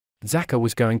Zaka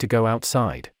was going to go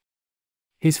outside.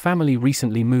 His family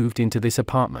recently moved into this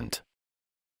apartment.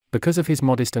 Because of his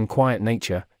modest and quiet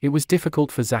nature, it was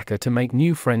difficult for Zaka to make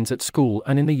new friends at school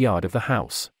and in the yard of the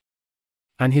house.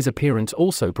 And his appearance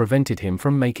also prevented him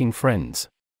from making friends.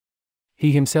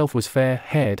 He himself was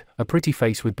fair-haired, a pretty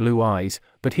face with blue eyes,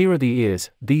 but here are the ears.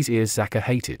 These ears Zaka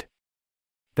hated.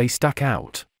 They stuck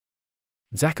out.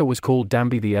 Zaka was called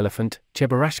Dambi the elephant,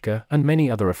 Cheburashka, and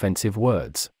many other offensive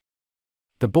words.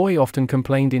 The boy often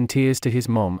complained in tears to his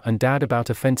mom and dad about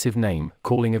offensive name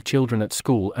calling of children at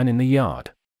school and in the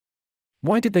yard.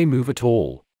 Why did they move at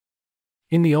all?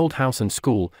 In the old house and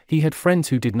school, he had friends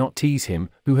who did not tease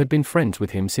him, who had been friends with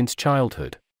him since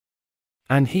childhood.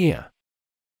 And here,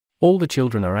 all the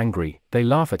children are angry, they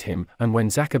laugh at him, and when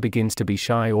Zaka begins to be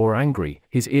shy or angry,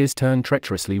 his ears turn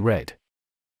treacherously red.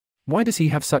 Why does he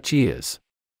have such ears?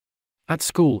 At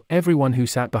school, everyone who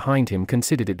sat behind him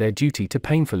considered it their duty to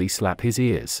painfully slap his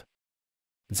ears.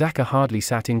 Zaka hardly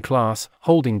sat in class,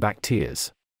 holding back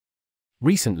tears.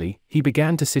 Recently, he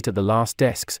began to sit at the last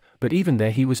desks, but even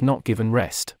there he was not given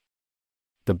rest.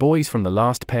 The boys from the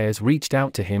last pairs reached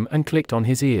out to him and clicked on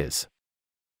his ears.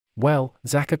 Well,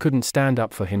 Zaka couldn't stand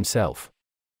up for himself.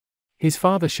 His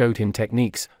father showed him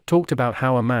techniques, talked about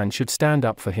how a man should stand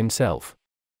up for himself.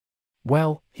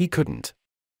 Well, he couldn't.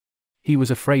 He was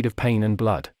afraid of pain and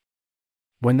blood.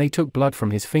 When they took blood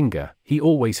from his finger, he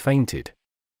always fainted.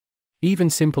 Even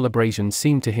simple abrasions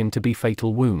seemed to him to be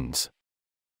fatal wounds.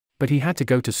 But he had to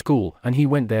go to school, and he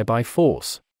went there by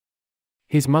force.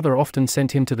 His mother often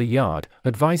sent him to the yard,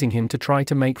 advising him to try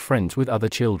to make friends with other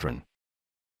children.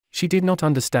 She did not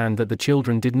understand that the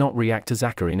children did not react to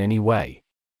Zaka in any way.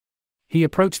 He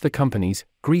approached the companies,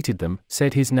 greeted them,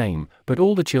 said his name, but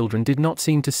all the children did not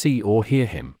seem to see or hear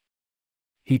him.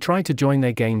 He tried to join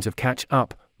their games of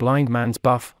catch-up, blind man's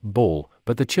buff, ball,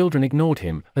 but the children ignored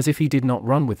him, as if he did not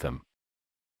run with them.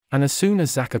 And as soon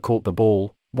as Zaka caught the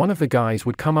ball, one of the guys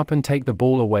would come up and take the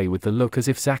ball away with the look as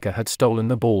if Zaka had stolen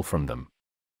the ball from them.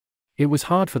 It was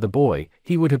hard for the boy,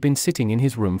 he would have been sitting in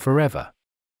his room forever.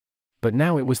 But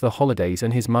now it was the holidays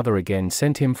and his mother again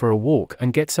sent him for a walk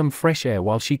and get some fresh air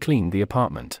while she cleaned the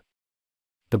apartment.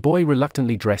 The boy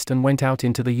reluctantly dressed and went out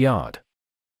into the yard.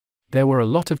 There were a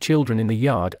lot of children in the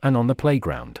yard and on the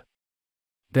playground.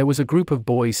 There was a group of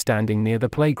boys standing near the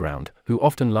playground, who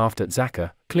often laughed at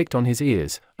Zaka, clicked on his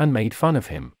ears, and made fun of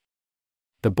him.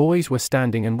 The boys were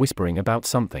standing and whispering about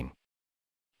something.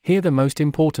 Here the most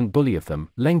important bully of them,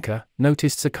 Lenka,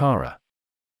 noticed Zakara.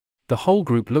 The whole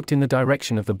group looked in the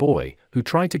direction of the boy, who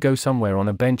tried to go somewhere on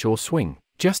a bench or swing,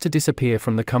 just to disappear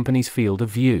from the company's field of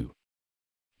view.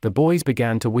 The boys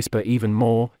began to whisper even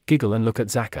more, giggle and look at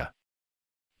Zaka.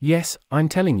 Yes, I'm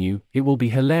telling you, it will be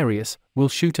hilarious, we'll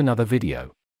shoot another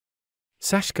video.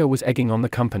 Sashka was egging on the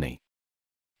company.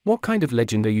 What kind of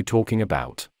legend are you talking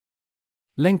about?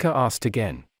 Lenka asked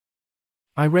again.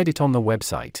 I read it on the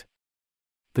website.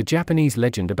 The Japanese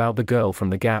legend about the girl from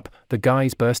the Gape. The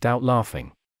guys burst out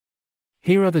laughing.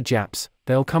 Here are the Japs,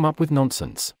 they'll come up with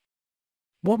nonsense.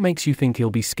 What makes you think he'll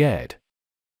be scared?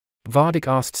 Vardik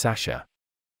asked Sasha.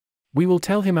 We will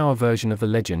tell him our version of the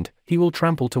legend, he will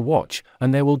trample to watch,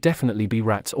 and there will definitely be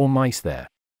rats or mice there.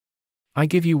 I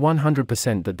give you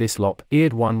 100% that this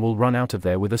lop-eared one will run out of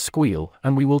there with a squeal,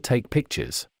 and we will take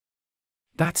pictures.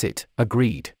 That's it,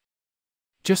 agreed.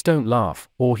 Just don't laugh,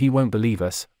 or he won't believe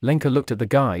us. Lenka looked at the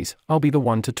guys, I'll be the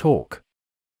one to talk.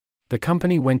 The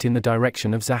company went in the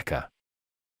direction of Zaka.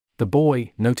 The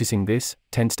boy, noticing this,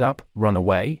 tensed up, run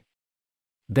away?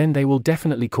 Then they will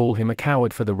definitely call him a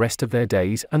coward for the rest of their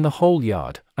days and the whole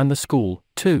yard, and the school,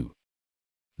 too.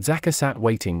 Zaka sat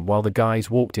waiting while the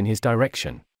guys walked in his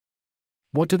direction.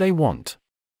 What do they want?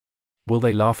 Will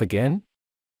they laugh again?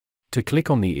 To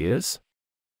click on the ears?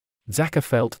 Zaka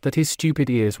felt that his stupid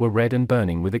ears were red and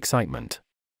burning with excitement.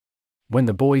 When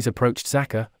the boys approached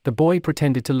Zaka, the boy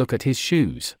pretended to look at his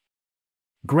shoes.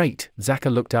 Great,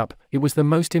 Zaka looked up, it was the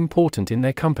most important in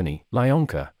their company,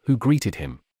 Lyonka, who greeted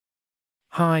him.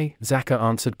 Hi, Zaka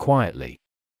answered quietly.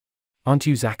 Aren't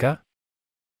you Zaka?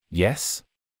 Yes.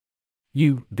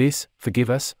 Forgive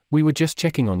us, we were just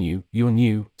checking on you, you're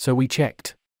new, so we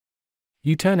checked.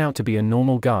 You turn out to be a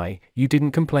normal guy, you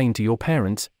didn't complain to your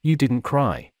parents, you didn't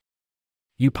cry.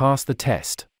 You passed the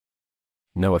test.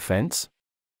 No offense?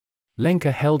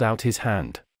 Lenka held out his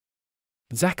hand.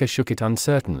 Zaka shook it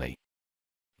uncertainly.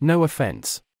 No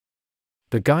offense.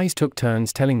 The guys took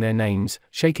turns telling their names,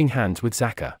 shaking hands with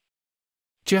Zaka.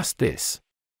 Just this.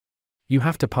 You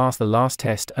have to pass the last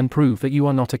test and prove that you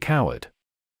are not a coward.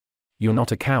 You're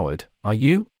not a coward, are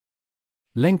you?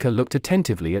 Lenka looked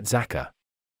attentively at Zaka.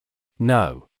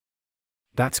 No.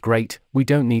 That's great, we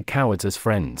don't need cowards as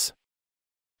friends.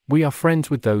 We are friends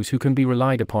with those who can be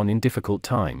relied upon in difficult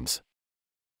times.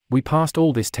 We passed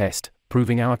all this test,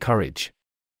 proving our courage.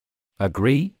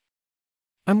 Agree?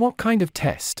 And what kind of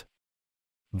test?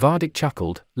 Vardik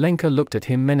chuckled. Lenka looked at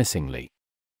him menacingly.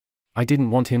 I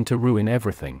didn't want him to ruin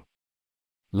everything.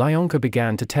 Lyonka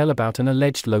began to tell about an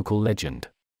alleged local legend.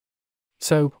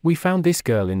 So, we found this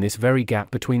girl in this very gap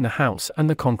between the house and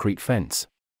the concrete fence.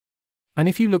 And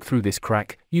if you look through this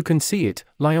crack, you can see it,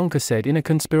 Lyonka said in a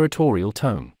conspiratorial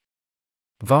tone.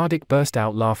 Vardik burst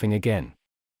out laughing again.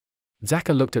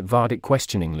 Zaka looked at Vardik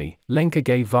questioningly. Lenka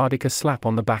gave Vardik a slap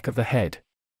on the back of the head.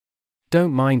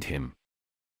 Don't mind him.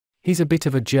 He's a bit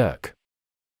of a jerk.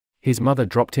 His mother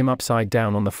dropped him upside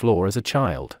down on the floor as a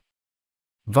child.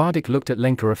 Vardik looked at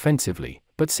Lenka offensively,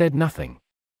 but said nothing.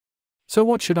 So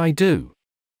what should I do?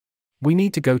 We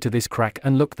need to go to this crack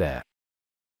and look there.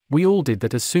 We all did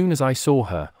that as soon as I saw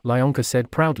her, Lyonka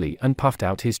said proudly and puffed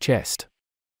out his chest.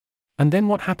 And then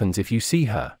what happens if you see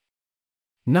her?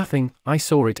 Nothing, I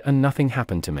saw it and nothing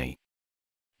happened to me.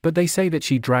 But they say that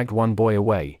she dragged one boy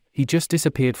away, he just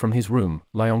disappeared from his room,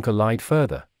 Lyonka lied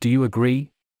further. Do you agree?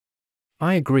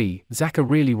 I agree. Zaka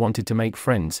really wanted to make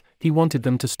friends, he wanted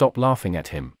them to stop laughing at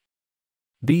him.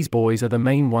 These boys are the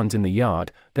main ones in the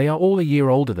yard, they are all a year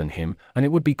older than him, and it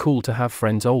would be cool to have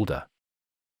friends older.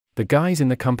 The guys in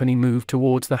the company moved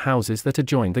towards the houses that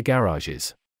adjoined the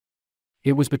garages.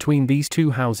 It was between these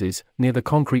two houses, near the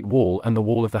concrete wall and the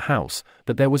wall of the house,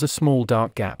 that there was a small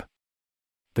dark gap.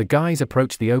 The guys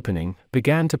approached the opening,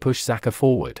 began to push Zaka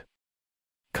forward.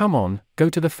 Come on, go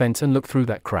to the fence and look through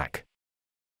that crack.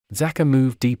 Zaka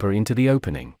moved deeper into the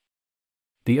opening.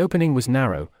 The opening was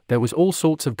narrow, there was all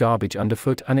sorts of garbage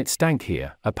underfoot and it stank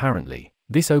here, apparently.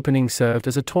 This opening served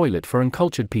as a toilet for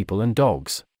uncultured people and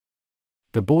dogs.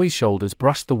 The boy's shoulders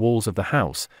brushed the walls of the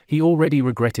house, he already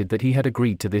regretted that he had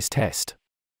agreed to this test.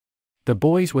 The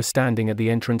boys were standing at the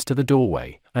entrance to the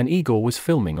doorway, and Igor was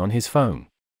filming on his phone.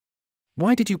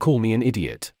 Why did you call me an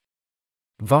idiot?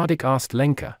 Vardik asked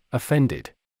Lenka,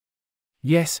 offended.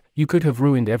 Yes, you could have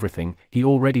ruined everything, he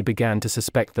already began to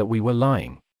suspect that we were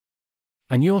lying.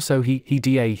 And you're so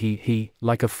he,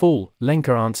 like a fool,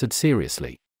 Lenka answered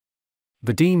seriously.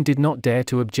 Vadim did not dare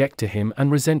to object to him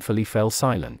and resentfully fell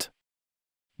silent.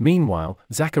 Meanwhile,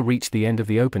 Zaka reached the end of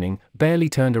the opening, barely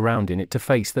turned around in it to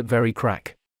face that very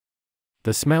crack.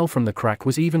 The smell from the crack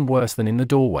was even worse than in the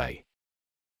doorway.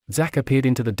 Zaka peered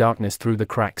into the darkness through the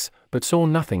cracks, but saw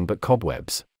nothing but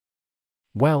cobwebs.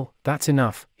 Well, that's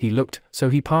enough, he looked, so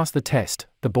he passed the test,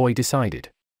 the boy decided.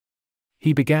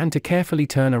 He began to carefully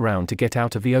turn around to get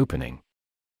out of the opening.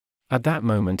 At that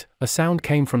moment, a sound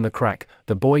came from the crack,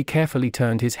 the boy carefully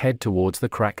turned his head towards the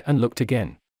crack and looked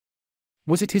again.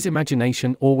 Was it his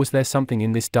imagination or was there something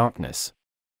in this darkness?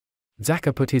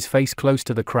 Zaka put his face close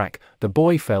to the crack, the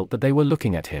boy felt that they were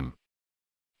looking at him.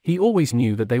 He always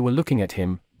knew that they were looking at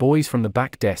him, boys from the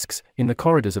back desks, in the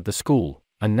corridors of the school,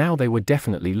 and now they were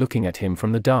definitely looking at him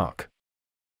from the dark.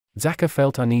 Zaka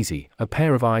felt uneasy, a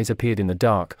pair of eyes appeared in the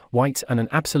dark, whites and an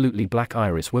absolutely black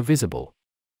iris were visible.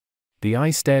 The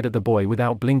eyes stared at the boy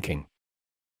without blinking.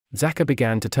 Zaka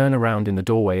began to turn around in the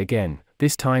doorway again,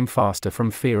 this time faster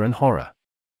from fear and horror.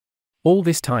 All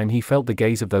this time he felt the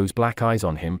gaze of those black eyes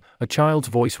on him, a child's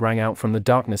voice rang out from the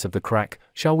darkness of the crack,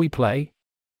 "Shall we play?"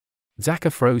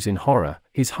 Zaka froze in horror,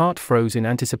 his heart froze in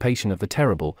anticipation of the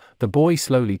terrible. The boy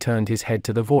slowly turned his head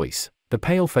to the voice. The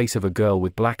pale face of a girl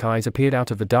with black eyes appeared out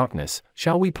of the darkness.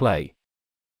 "Shall we play?"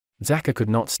 Zaka could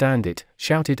not stand it,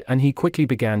 shouted, and he quickly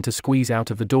began to squeeze out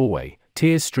of the doorway,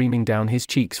 tears streaming down his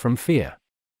cheeks from fear.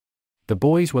 The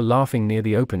boys were laughing near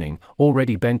the opening,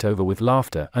 already bent over with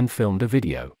laughter, and filmed a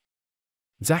video.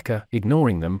 Zaka,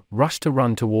 ignoring them, rushed to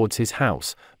run towards his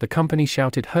house. The company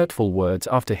shouted hurtful words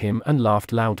after him and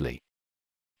laughed loudly.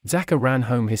 Zaka ran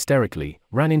home hysterically,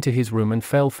 ran into his room and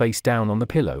fell face down on the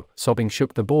pillow, sobbing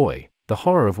shook the boy. The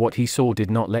horror of what he saw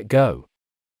did not let go.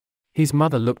 His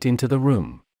mother looked into the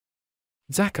room.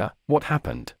 "Zaka, what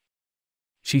happened?"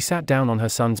 She sat down on her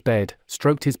son's bed,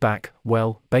 stroked his back.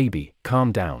 "Well, baby,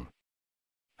 calm down.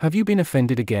 Have you been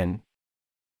offended again?"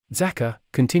 Zaka,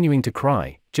 continuing to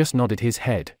cry, just nodded his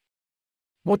head.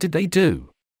 "What did they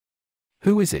do?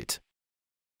 Who is it?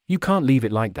 You can't leave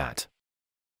it like that."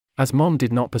 As Mom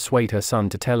did not persuade her son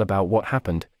to tell about what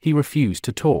happened, he refused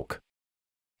to talk.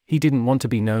 He didn't want to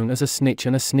be known as a snitch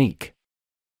and a sneak.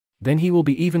 Then he will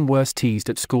be even worse teased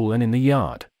at school and in the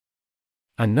yard.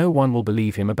 And no one will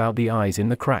believe him about the eyes in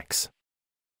the cracks.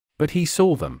 But he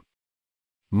saw them.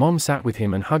 Mom sat with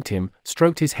him and hugged him,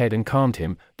 stroked his head and calmed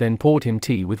him, then poured him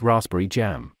tea with raspberry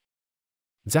jam.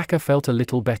 Zaka felt a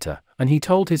little better, and he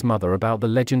told his mother about the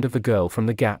legend of the girl from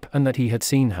the gap and that he had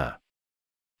seen her.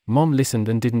 Mom listened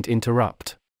and didn't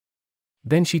interrupt.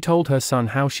 Then she told her son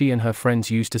how she and her friends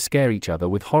used to scare each other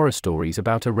with horror stories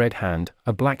about a red hand,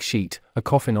 a black sheet, a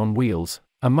coffin on wheels,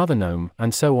 a mother gnome,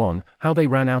 and so on, how they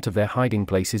ran out of their hiding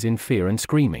places in fear and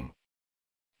screaming.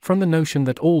 From the notion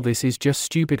that all this is just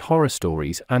stupid horror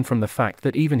stories, and from the fact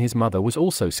that even his mother was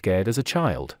also scared as a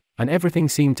child, and everything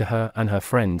seemed to her and her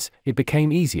friends, it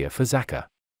became easier for Zaka.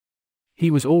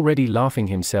 He was already laughing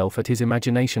himself at his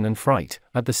imagination and fright,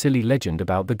 at the silly legend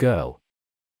about the girl.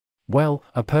 Well,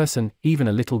 a person, even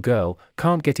a little girl,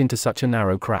 can't get into such a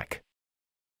narrow crack.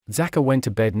 Zaka went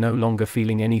to bed no longer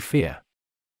feeling any fear.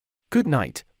 "Good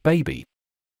night, baby."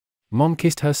 Mom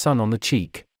kissed her son on the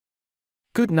cheek.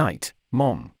 "Good night,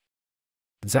 Mom."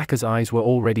 Zaka's eyes were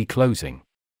already closing.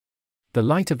 The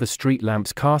light of the street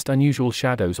lamps cast unusual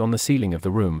shadows on the ceiling of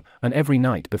the room, and every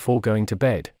night before going to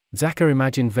bed, Zaka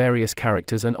imagined various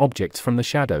characters and objects from the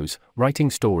shadows, writing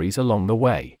stories along the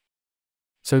way.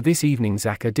 So this evening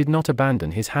Zaka did not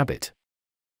abandon his habit.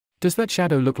 Does that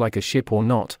shadow look like a ship or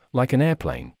not, like an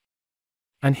airplane?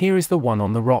 And here is the one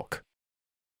on the rock.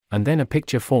 And then a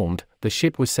picture formed, the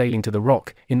ship was sailing to the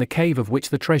rock, in the cave of which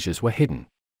the treasures were hidden.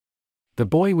 The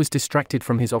boy was distracted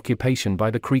from his occupation by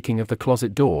the creaking of the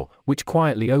closet door, which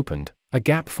quietly opened. A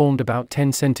gap formed about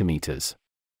 10 centimeters.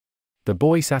 The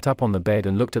boy sat up on the bed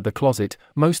and looked at the closet.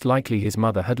 Most likely his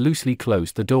mother had loosely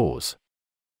closed the doors.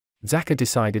 Zaka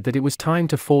decided that it was time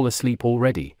to fall asleep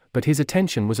already, but his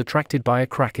attention was attracted by a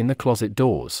crack in the closet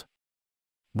doors.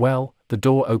 Well, the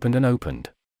door opened and opened.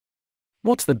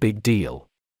 What's the big deal?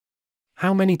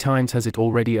 How many times has it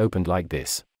already opened like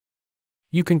this?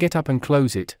 You can get up and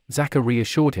close it, Zaka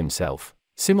reassured himself,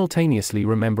 simultaneously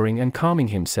remembering and calming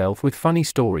himself with funny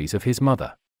stories of his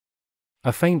mother.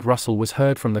 A faint rustle was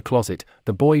heard from the closet.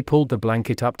 The boy pulled the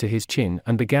blanket up to his chin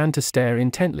and began to stare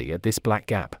intently at this black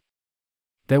gap.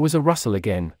 There was a rustle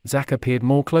again. Zaka peered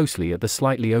more closely at the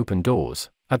slightly open doors.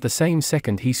 At the same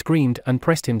second he screamed and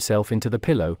pressed himself into the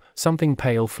pillow. Something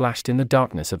pale flashed in the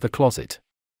darkness of the closet.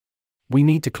 "We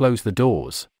need to close the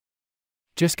doors.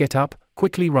 Just get up,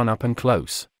 quickly run up and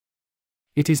close."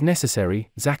 "It is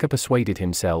necessary," Zaka persuaded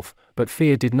himself, but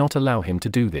fear did not allow him to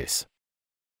do this.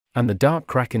 And the dark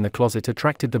crack in the closet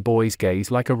attracted the boy's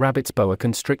gaze like a rabbit's boa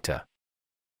constrictor.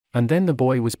 And then the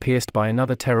boy was pierced by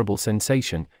another terrible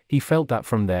sensation. He felt that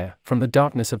from there, from the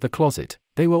darkness of the closet,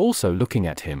 they were also looking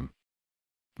at him.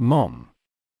 "Mom!"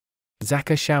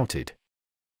 Zaka shouted.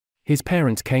 His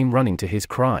parents came running to his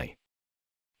cry.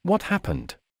 "What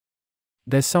happened?"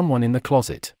 "There's someone in the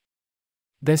closet.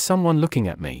 There's someone looking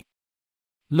at me."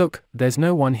 "Look, there's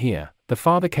no one here." The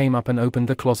father came up and opened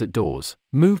the closet doors,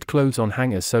 moved clothes on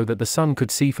hangers so that the son could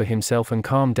see for himself and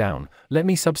calm down. "Let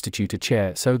me substitute a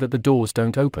chair so that the doors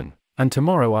don't open, and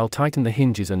tomorrow I'll tighten the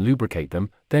hinges and lubricate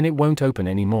them, then it won't open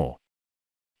anymore.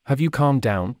 Have you calmed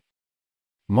down?"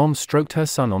 Mom stroked her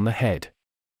son on the head.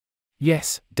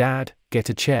 "Yes, Dad, get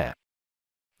a chair."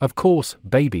 "Of course,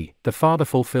 baby." The father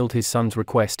fulfilled his son's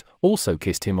request, also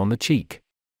kissed him on the cheek.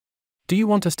 "Do you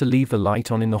want us to leave the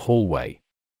light on in the hallway?"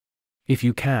 "If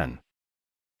you can."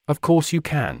 "Of course you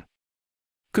can.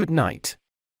 Good night."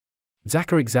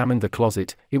 Zaka examined the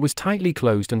closet. It was tightly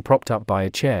closed and propped up by a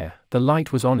chair. The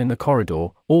light was on in the corridor.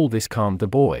 All this calmed the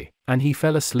boy, and he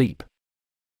fell asleep.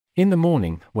 In the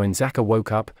morning, when Zaka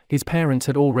woke up, his parents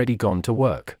had already gone to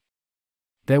work.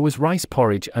 There was rice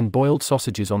porridge and boiled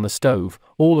sausages on the stove,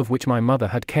 all of which my mother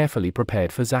had carefully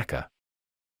prepared for Zaka.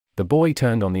 The boy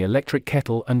turned on the electric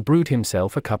kettle and brewed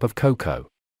himself a cup of cocoa.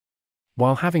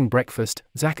 While having breakfast,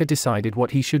 Zaka decided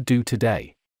what he should do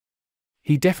today.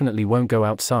 He definitely won't go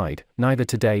outside, neither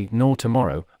today nor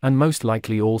tomorrow, and most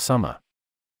likely all summer.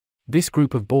 This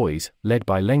group of boys, led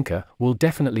by Lenka, will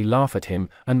definitely laugh at him,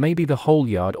 and maybe the whole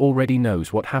yard already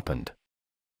knows what happened.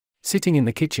 Sitting in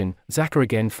the kitchen, Zaka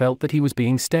again felt that he was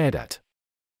being stared at.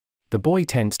 The boy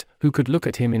tensed. Who could look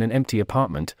at him in an empty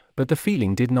apartment? But the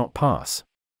feeling did not pass.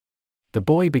 The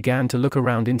boy began to look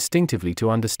around instinctively to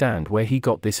understand where he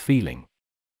got this feeling.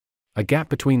 A gap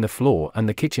between the floor and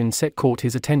the kitchen set caught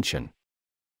his attention.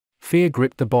 Fear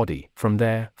gripped the body. From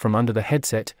there, from under the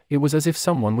headset, it was as if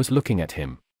someone was looking at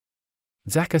him.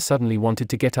 Zaka suddenly wanted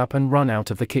to get up and run out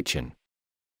of the kitchen.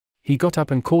 He got up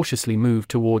and cautiously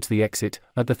moved towards the exit.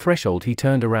 At the threshold he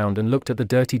turned around and looked at the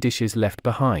dirty dishes left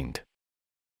behind.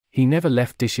 He never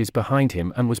left dishes behind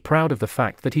him and was proud of the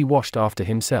fact that he washed after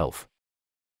himself.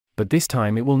 But this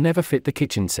time it will never fit the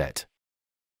kitchen set.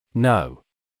 No.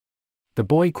 The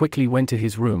boy quickly went to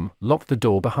his room, locked the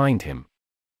door behind him.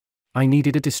 I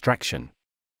needed a distraction.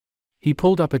 He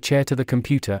pulled up a chair to the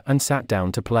computer and sat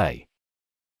down to play.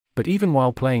 But even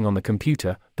while playing on the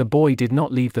computer, the boy did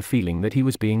not leave the feeling that he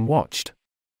was being watched.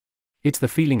 It's the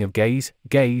feeling of gaze,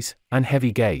 and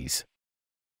heavy gaze.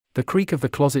 The creak of the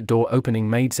closet door opening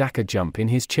made Zaka jump in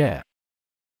his chair.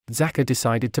 Zaka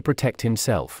decided to protect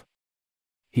himself.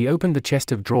 He opened the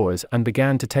chest of drawers and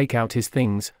began to take out his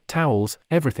things, towels,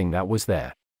 everything that was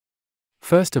there.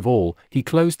 First of all, he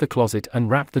closed the closet and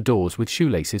wrapped the doors with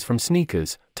shoelaces from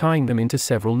sneakers, tying them into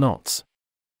several knots.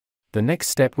 The next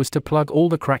step was to plug all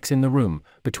the cracks in the room,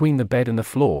 between the bed and the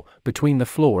floor, between the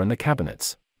floor and the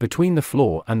cabinets, between the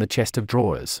floor and the chest of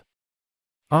drawers.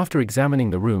 After examining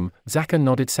the room, Zaka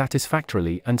nodded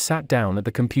satisfactorily and sat down at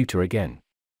the computer again.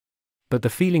 But the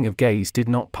feeling of gaze did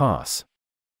not pass.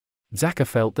 Zaka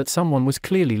felt that someone was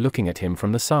clearly looking at him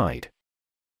from the side.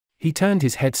 He turned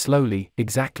his head slowly.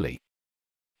 Exactly.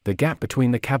 The gap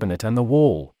between the cabinet and the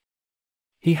wall.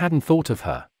 He hadn't thought of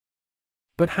her.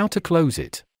 But how to close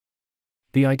it?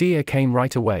 The idea came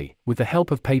right away. With the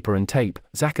help of paper and tape,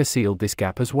 Zaka sealed this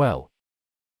gap as well.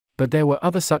 But there were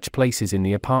other such places in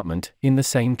the apartment, in the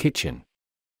same kitchen.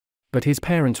 But his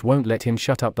parents won't let him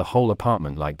shut up the whole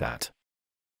apartment like that.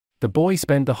 The boy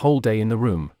spent the whole day in the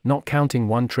room, not counting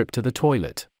one trip to the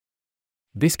toilet.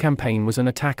 This campaign was an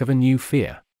attack of a new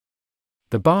fear.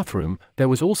 The bathroom, there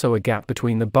was also a gap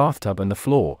between the bathtub and the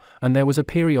floor, and there was a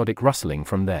periodic rustling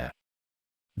from there.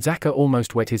 Zaka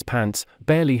almost wet his pants,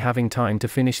 barely having time to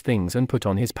finish things and put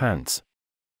on his pants.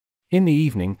 In the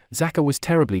evening, Zaka was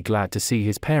terribly glad to see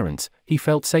his parents. He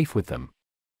felt safe with them.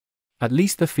 At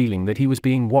least the feeling that he was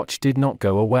being watched did not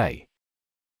go away.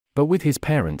 But with his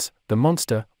parents, the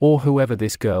monster, or whoever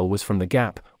this girl was from the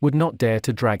gap, would not dare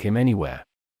to drag him anywhere.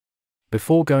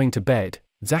 Before going to bed,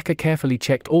 Zaka carefully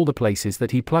checked all the places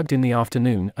that he plugged in the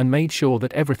afternoon and made sure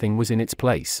that everything was in its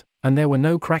place, and there were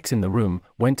no cracks in the room.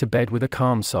 Went to bed with a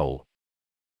calm soul.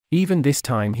 Even this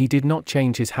time he did not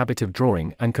change his habit of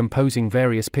drawing and composing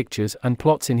various pictures and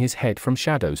plots in his head from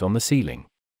shadows on the ceiling.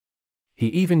 He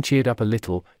even cheered up a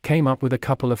little, came up with a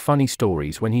couple of funny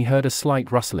stories when he heard a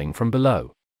slight rustling from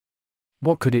below.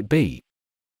 What could it be?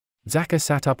 Zaka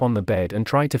sat up on the bed and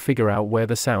tried to figure out where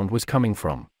the sound was coming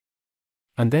from.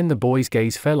 And then the boy's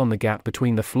gaze fell on the gap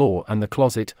between the floor and the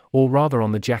closet, or rather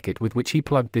on the jacket with which he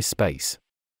plugged this space.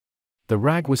 The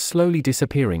rag was slowly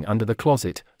disappearing under the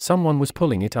closet. Someone was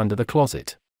pulling it under the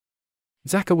closet.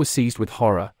 Zaka was seized with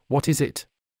horror. What is it?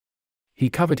 He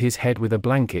covered his head with a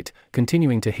blanket,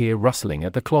 continuing to hear rustling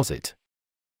at the closet.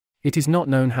 It is not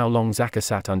known how long Zaka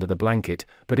sat under the blanket,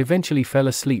 but eventually fell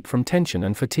asleep from tension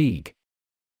and fatigue.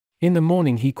 In the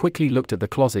morning he quickly looked at the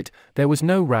closet. There was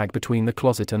no rag between the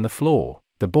closet and the floor.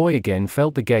 The boy again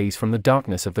felt the gaze from the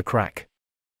darkness of the crack.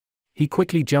 He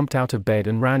quickly jumped out of bed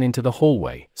and ran into the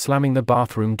hallway, slamming the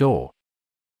bathroom door.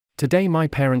 Today my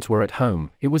parents were at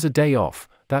home. It was a day off.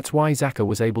 That's why Zaka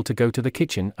was able to go to the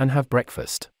kitchen and have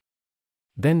breakfast.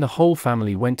 Then the whole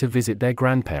family went to visit their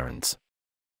grandparents.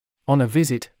 On a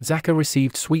visit, Zaka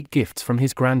received sweet gifts from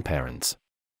his grandparents.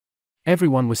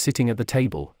 Everyone was sitting at the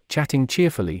table, chatting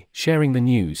cheerfully, sharing the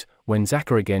news, when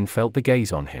Zaka again felt the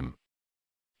gaze on him.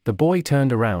 The boy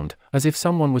turned around, as if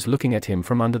someone was looking at him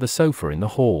from under the sofa in the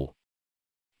hall.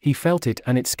 He felt it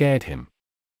and it scared him.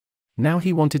 Now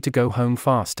he wanted to go home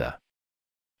faster.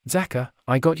 "Zaka,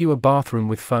 I got you a bathroom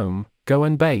with foam, go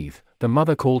and bathe," the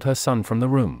mother called her son from the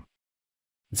room.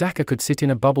 Zaka could sit in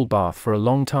a bubble bath for a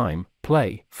long time,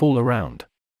 play, fool around.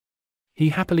 He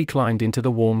happily climbed into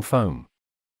the warm foam.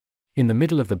 In the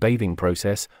middle of the bathing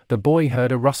process, the boy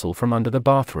heard a rustle from under the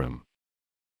bathroom.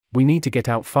 "We need to get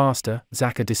out faster,"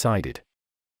 Zaka decided.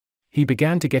 He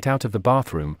began to get out of the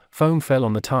bathroom. Foam fell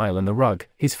on the tile and the rug.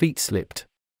 His feet slipped.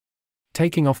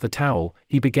 Taking off the towel,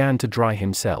 he began to dry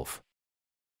himself.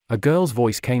 A girl's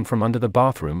voice came from under the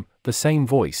bathroom, the same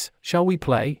voice. "Shall we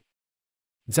play?"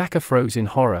 Zaka froze in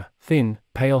horror. Thin,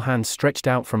 pale hands stretched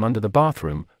out from under the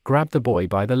bathroom, grabbed the boy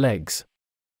by the legs.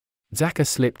 Zaka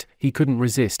slipped. He couldn't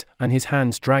resist, and his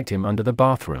hands dragged him under the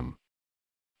bathroom.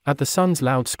 At the son's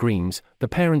loud screams, the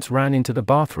parents ran into the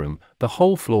bathroom. The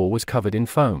whole floor was covered in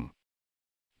foam.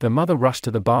 The mother rushed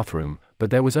to the bathroom, but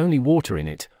there was only water in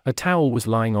it. A towel was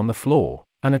lying on the floor,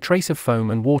 and a trace of foam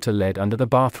and water led under the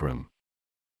bathroom.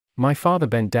 My father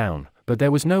bent down, but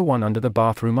there was no one under the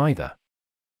bathroom either.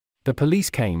 The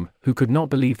police came, who could not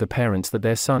believe the parents that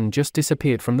their son just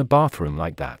disappeared from the bathroom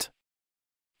like that.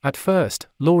 At first,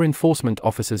 law enforcement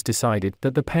officers decided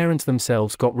that the parents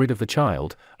themselves got rid of the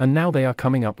child, and now they are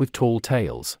coming up with tall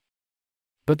tales.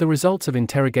 But the results of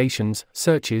interrogations,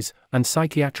 searches, and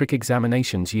psychiatric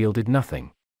examinations yielded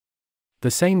nothing.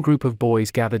 The same group of boys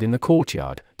gathered in the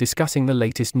courtyard, discussing the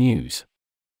latest news.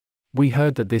 "We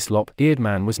heard that this lop-eared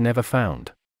man was never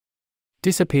found.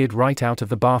 Disappeared right out of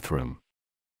the bathroom."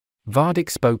 Vardik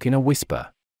spoke in a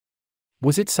whisper.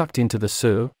 "Was it sucked into the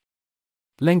sewer?"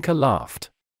 Lenka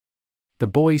laughed. The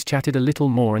boys chatted a little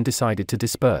more and decided to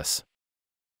disperse.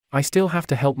 I still have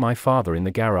to help my father in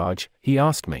the garage, he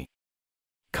asked me.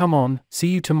 Come on, see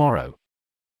you tomorrow.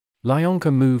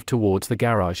 Lyonka moved towards the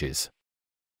garages.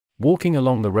 Walking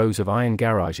along the rows of iron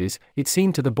garages, it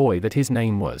seemed to the boy that his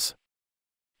name was.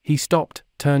 He stopped,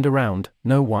 turned around,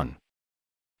 no one.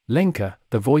 Lenka,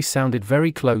 the voice sounded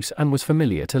very close and was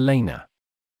familiar to Lena.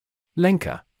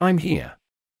 Lenka, I'm here.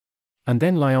 And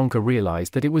then Lyonka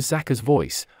realized that it was Zaka's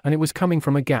voice, and it was coming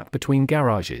from a gap between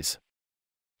garages.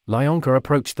 Lyonka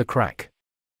approached the crack.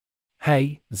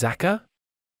 Hey, Zaka?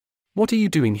 What are you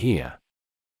doing here?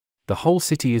 The whole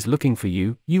city is looking for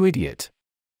you, you idiot.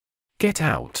 Get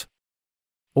out.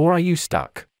 Or are you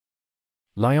stuck?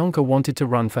 Lyonka wanted to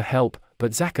run for help,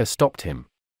 but Zaka stopped him.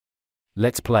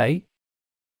 Let's play?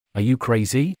 Are you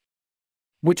crazy?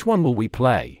 Which one will we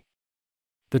play?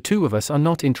 The two of us are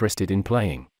not interested in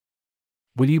playing.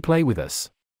 Will you play with us?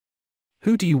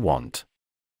 Who do you want?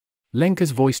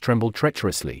 Lenka's voice trembled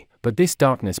treacherously, but this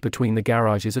darkness between the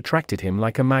garages attracted him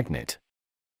like a magnet.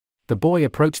 The boy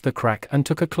approached the crack and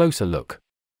took a closer look.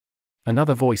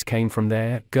 Another voice came from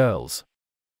there, girls.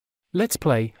 Let's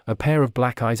play. A pair of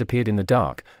black eyes appeared in the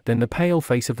dark, then the pale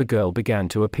face of the girl began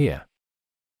to appear.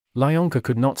 Lyonka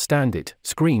could not stand it,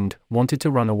 screamed, wanted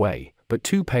to run away, but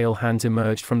two pale hands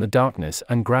emerged from the darkness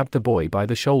and grabbed the boy by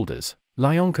the shoulders.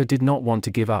 Lyonka did not want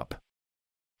to give up.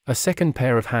 A second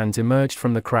pair of hands emerged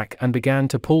from the crack and began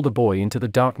to pull the boy into the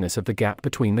darkness of the gap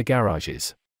between the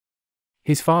garages.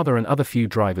 His father and other few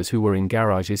drivers who were in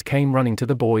garages came running to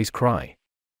the boy's cry.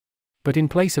 But in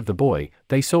place of the boy,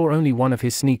 they saw only one of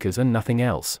his sneakers and nothing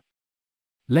else.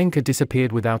 Lenka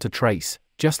disappeared without a trace,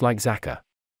 just like Zaka.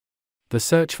 The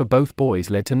search for both boys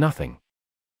led to nothing.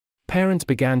 Parents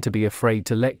began to be afraid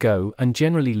to let go and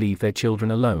generally leave their children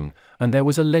alone, and there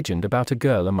was a legend about a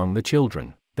girl among the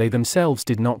children. They themselves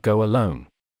did not go alone.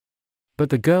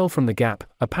 But the girl from the gap,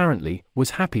 apparently,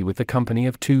 was happy with the company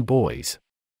of two boys.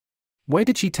 Where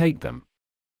did she take them?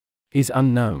 Is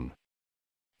unknown.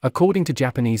 According to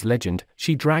Japanese legend,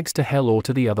 she drags to hell or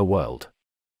to the other world.